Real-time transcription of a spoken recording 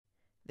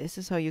This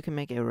is how you can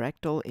make a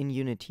ragdoll in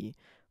Unity.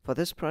 For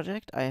this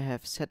project I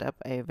have set up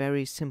a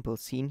very simple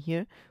scene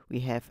here.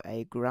 We have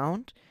a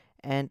ground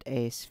and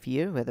a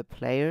sphere where the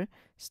player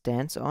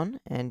stands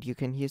on, and you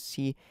can here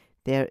see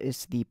there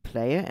is the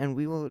player, and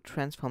we will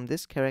transform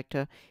this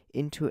character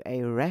into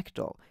a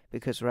ragdoll,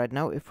 because right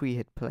now if we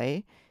hit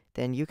play,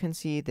 then you can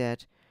see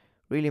that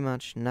really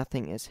much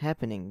nothing is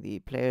happening. The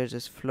player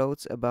just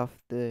floats above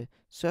the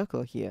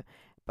circle here.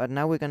 But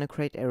now we're going to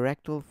create a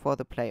ragdoll for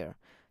the player.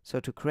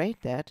 So to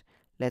create that,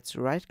 let's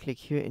right click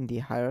here in the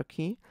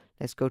hierarchy,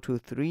 let's go to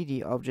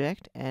 3D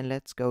object, and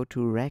let's go to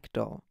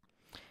ragdoll.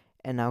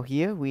 And now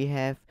here we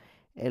have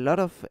a lot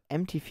of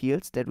empty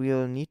fields that we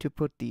will need to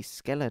put the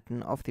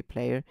skeleton of the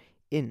player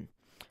in.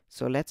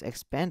 So let's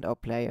expand our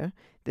player.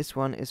 This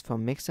one is for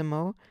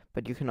Mixamo,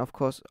 but you can of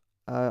course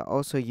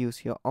also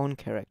use your own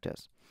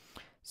characters.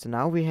 So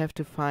now we have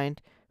to find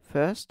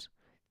first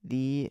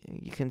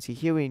you can see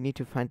here we need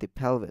to find the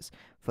pelvis.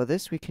 For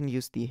this we can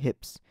use the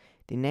hips.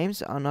 The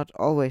names are not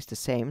always the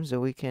same,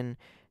 so we can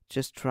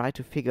just try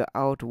to figure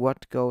out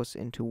what goes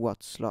into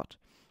what slot.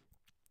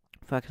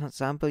 For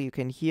example, you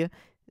can here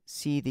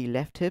see the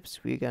left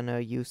hips. We're gonna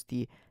use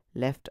the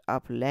left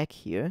up leg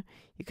here.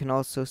 You can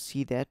also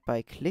see that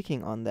by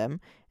clicking on them,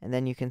 and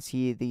then you can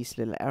see these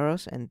little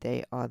arrows, and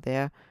they are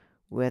there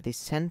where the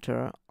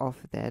center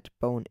of that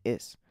bone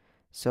is.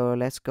 So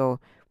let's go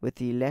with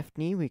the left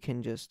knee. We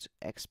can just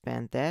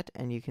expand that,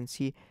 and you can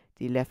see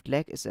the left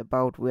leg is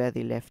about where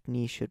the left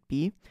knee should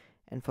be.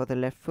 And for the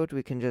left foot,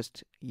 we can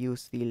just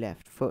use the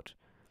left foot.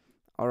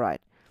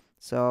 Alright,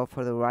 so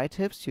for the right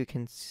hips, you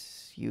can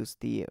use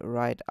the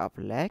right up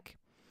leg.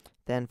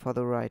 Then for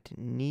the right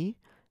knee,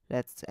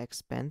 let's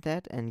expand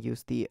that and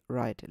use the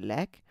right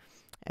leg.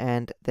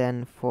 And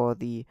then for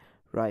the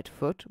right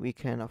foot, we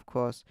can of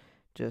course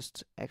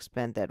just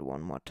expand that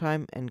one more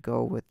time and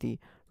go with the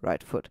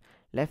right foot.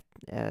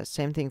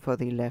 Same thing for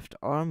the left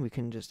arm. We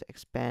can just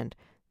expand.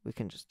 We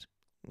can just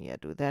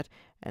do that,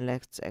 and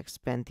let's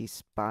expand the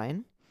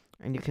spine.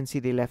 And you can see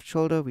the left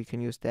shoulder. We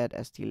can use that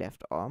as the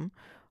left arm,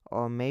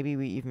 or maybe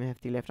we even have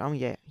the left arm.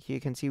 Yeah, here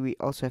you can see we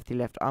also have the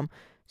left arm.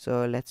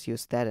 So let's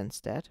use that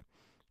instead.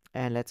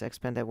 And let's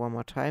expand that one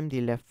more time.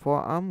 The left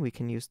forearm, we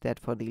can use that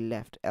for the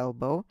left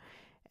elbow.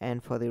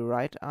 And for the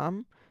right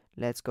arm,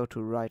 let's go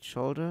to right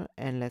shoulder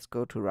and let's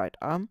go to right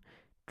arm.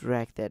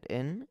 Drag that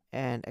in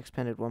and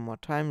expand it one more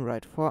time.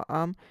 Right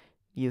forearm,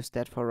 use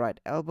that for right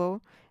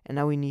elbow. And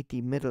now we need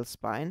the middle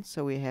spine.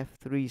 So we have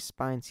 3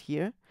 spines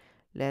here.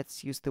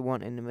 Let's use the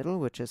one in the middle,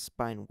 which is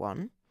spine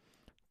 1.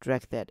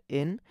 Drag that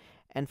in.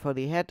 And for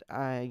the head,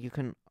 you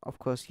can of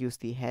course use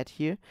the head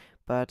here,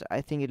 but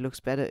I think it looks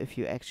better if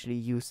you actually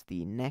use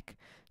the neck.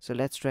 So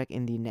let's drag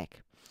in the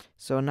neck.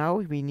 So now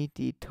we need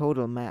the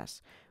total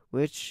mass,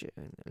 which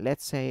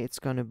let's say it's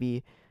gonna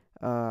be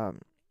about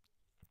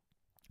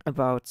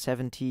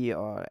 70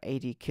 or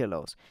 80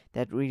 kilos.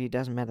 That really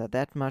doesn't matter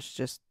that much.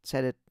 Just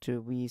set it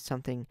to be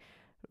something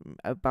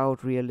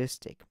about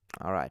realistic.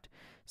 Alright,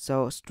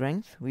 so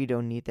strength, we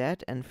don't need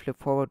that, and flip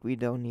forward, we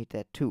don't need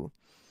that too.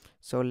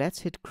 So let's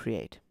hit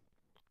create.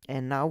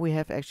 And now we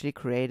have actually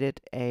created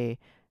a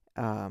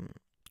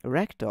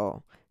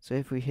ragdoll. So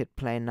if we hit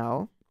play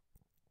now,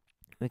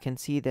 we can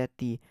see that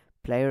the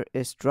player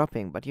is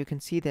dropping, but you can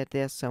see that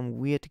there's some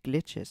weird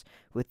glitches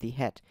with the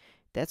head.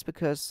 That's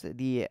because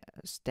the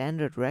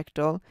standard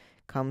ragdoll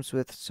comes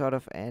with sort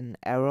of an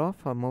arrow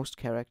for most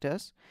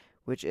characters,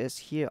 which is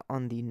here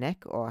on the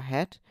neck or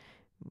head,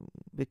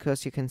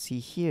 because you can see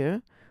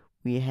here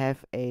we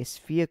have a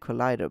sphere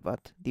collider,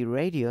 but the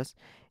radius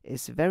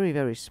is very,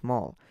 very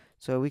small.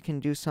 So we can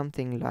do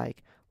something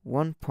like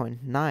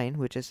 1.9,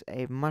 which is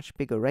a much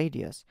bigger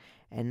radius.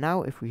 And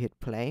now if we hit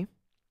play,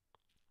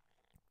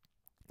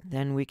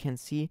 then we can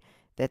see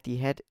that the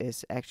head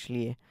is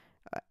actually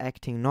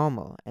acting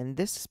normal. And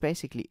this is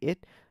basically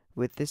it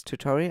with this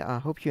tutorial. I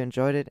hope you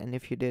enjoyed it, and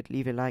if you did,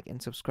 leave a like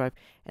and subscribe,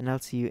 and I'll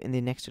see you in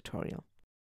the next tutorial.